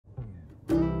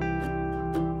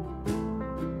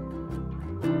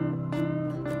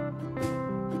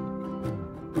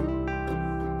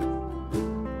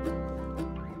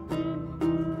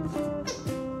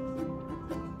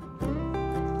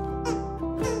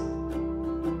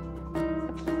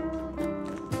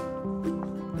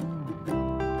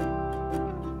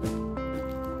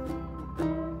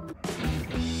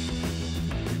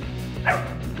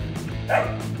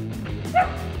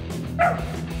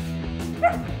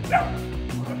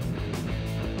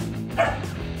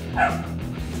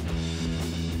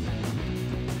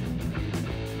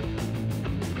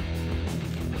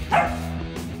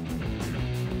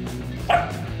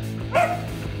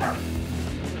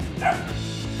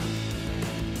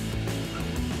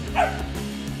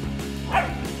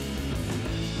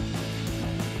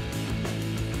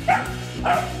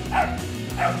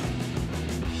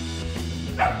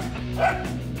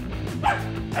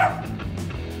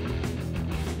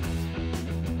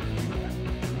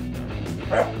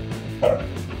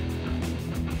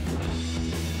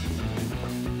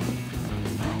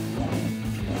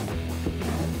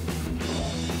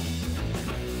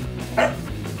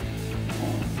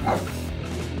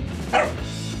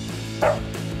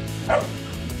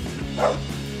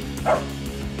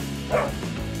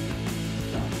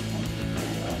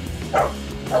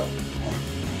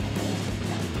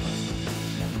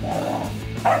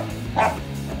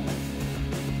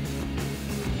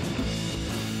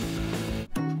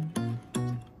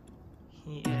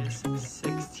He is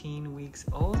 16 weeks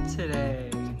old today.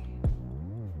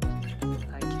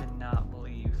 I cannot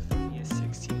believe he is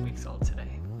 16 weeks old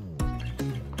today.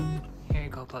 Here you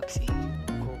go, Pupsy.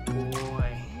 Good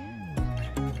boy.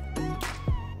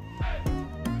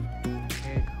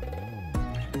 Here you go.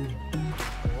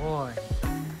 Good boy.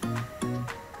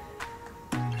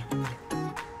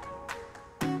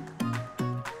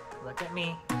 Look at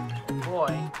me. Good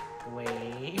boy.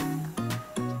 Wave.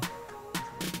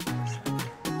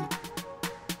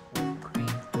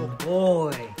 Good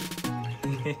boy.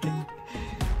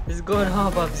 This is going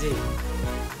on, Bubsy.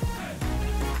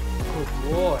 Good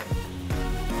boy.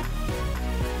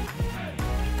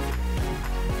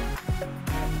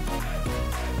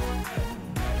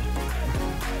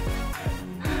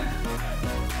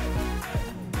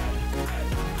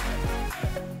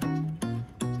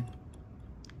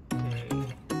 Day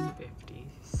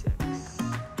 56.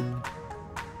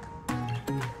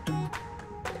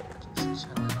 Just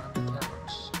chilling on the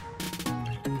couch.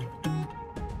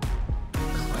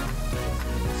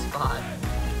 Cleansing spot.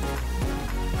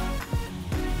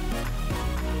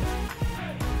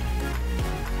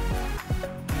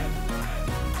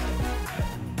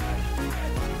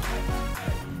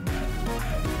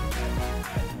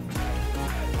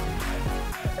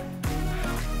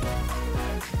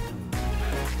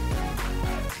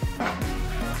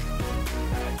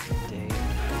 Day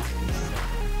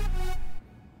 57.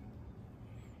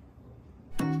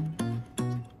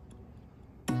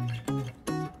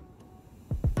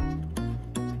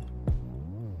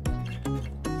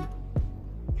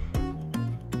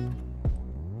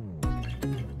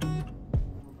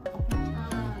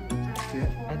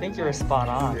 I think you were spot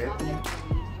on.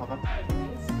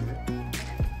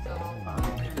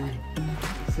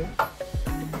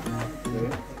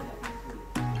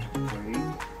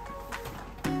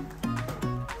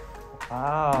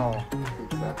 Wow,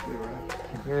 Exactly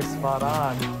right. you're spot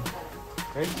on.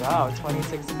 Great job,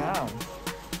 26 pounds.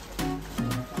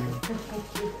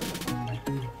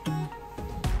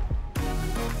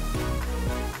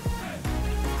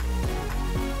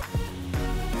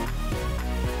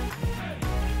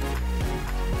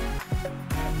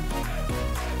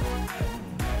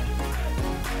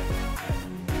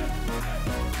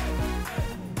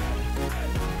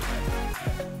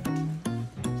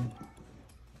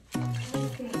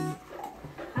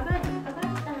 How about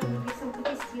give some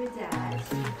cookies to your dad?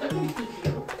 He can feed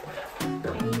you,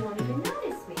 and you won't even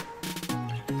notice me.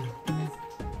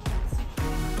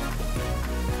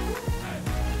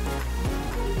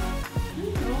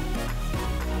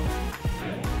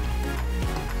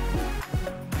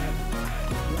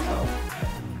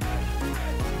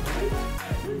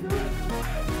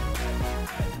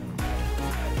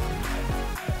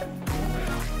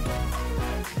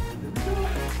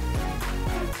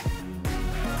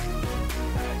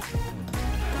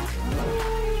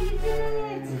 Oh, you did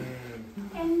it!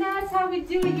 And that's how we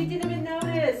do it. You didn't even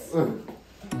notice.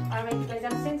 Alright, guys,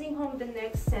 I'm sending home the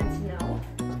next sentinel.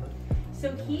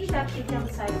 So he's actually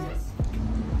comes sizes.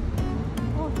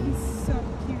 Oh, he's so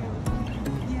cute.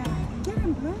 Yeah. Get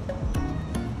him, bro.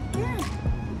 Get him.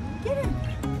 Get him.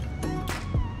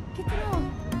 Get the dog.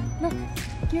 Look.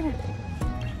 Get him.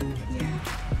 Yeah.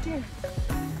 Get him.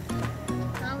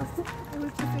 It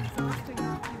was just exhausting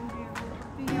not even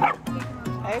being able to take him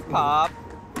on. Hey, Pop.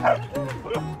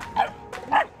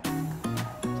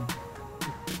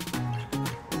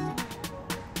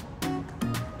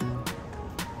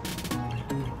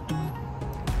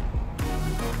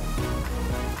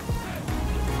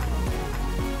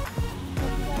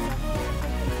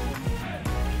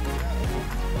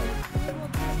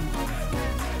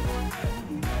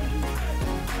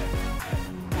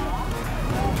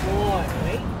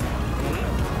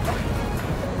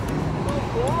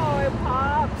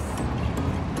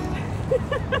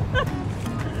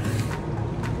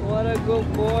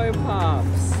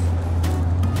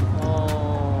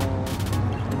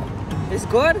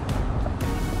 Tastes good?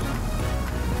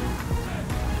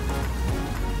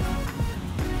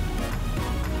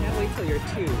 Can't wait till you're 2.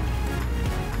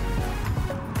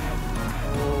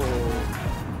 Oh.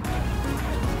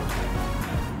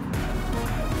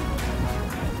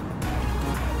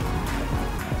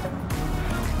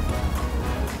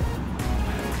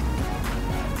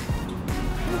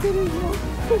 Look at his nose.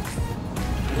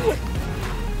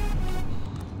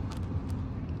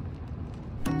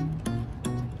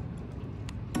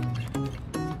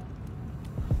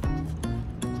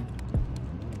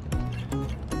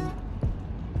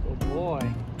 Boy.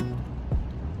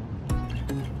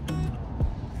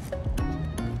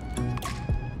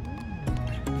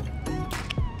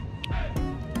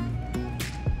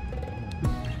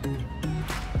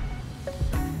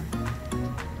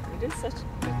 You did such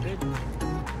a good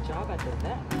job at the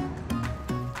vet.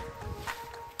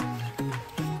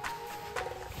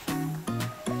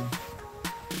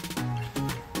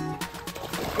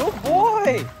 Good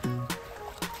boy!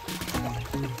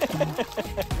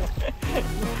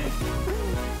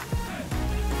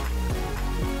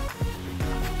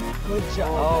 Good job.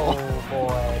 Oh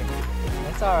boy.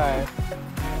 That's alright.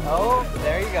 Oh,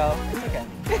 there you go. It's okay.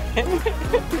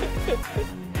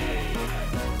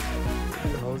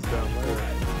 The hose down there.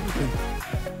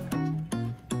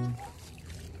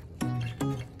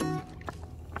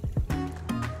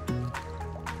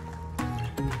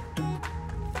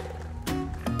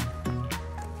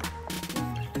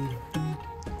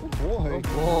 Good boy. Good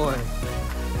boy.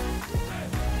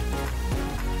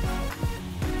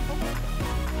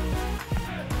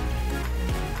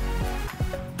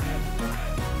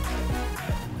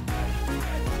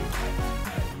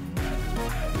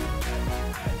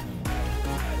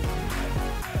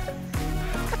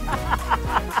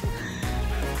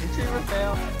 Retriever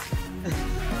fail.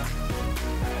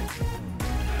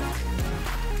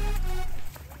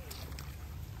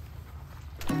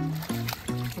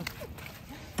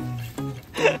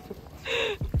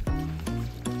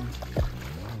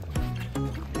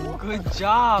 Good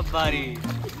job, buddy.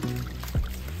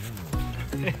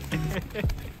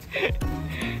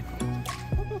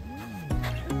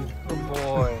 Good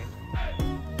boy.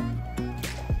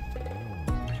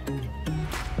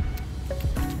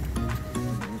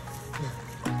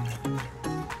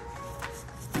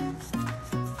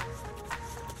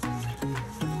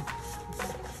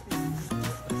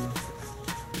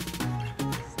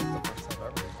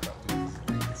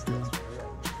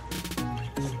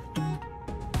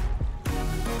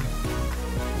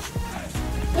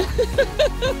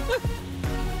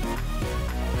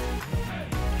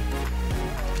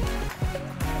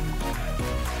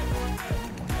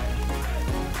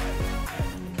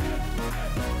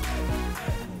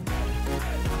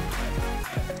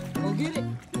 Go get it.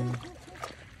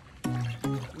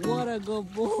 What a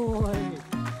good boy.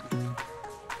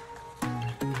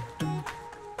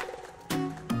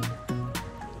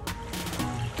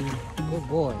 Good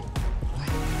boy.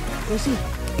 Go see.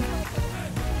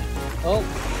 Oh,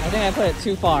 I think I put it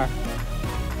too far.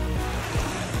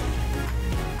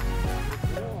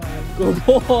 Good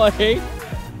boy.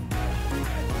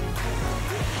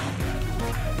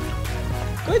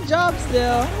 Good job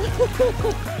still.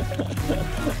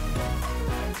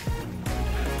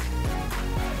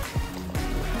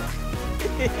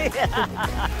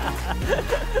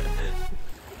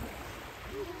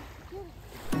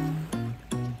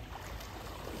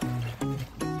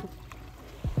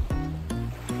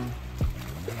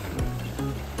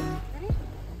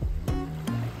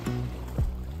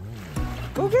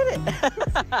 Go get it.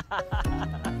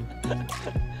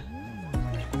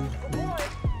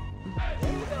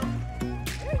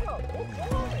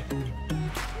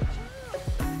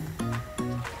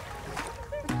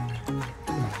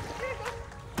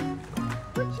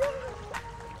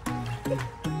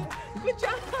 Good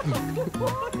job. Good boy.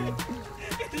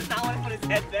 He does not want to put his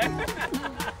head there.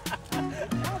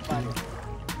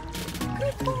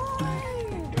 Good boy.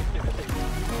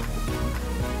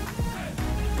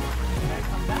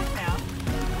 Come back now.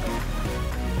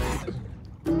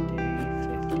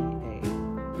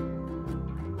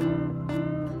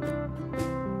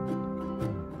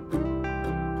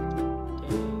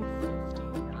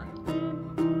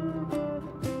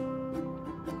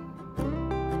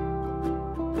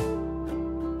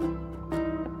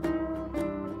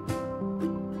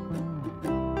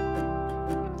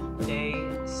 Day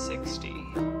 60.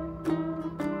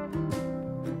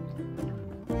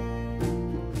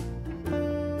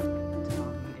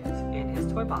 Tommy is in his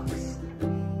toy box.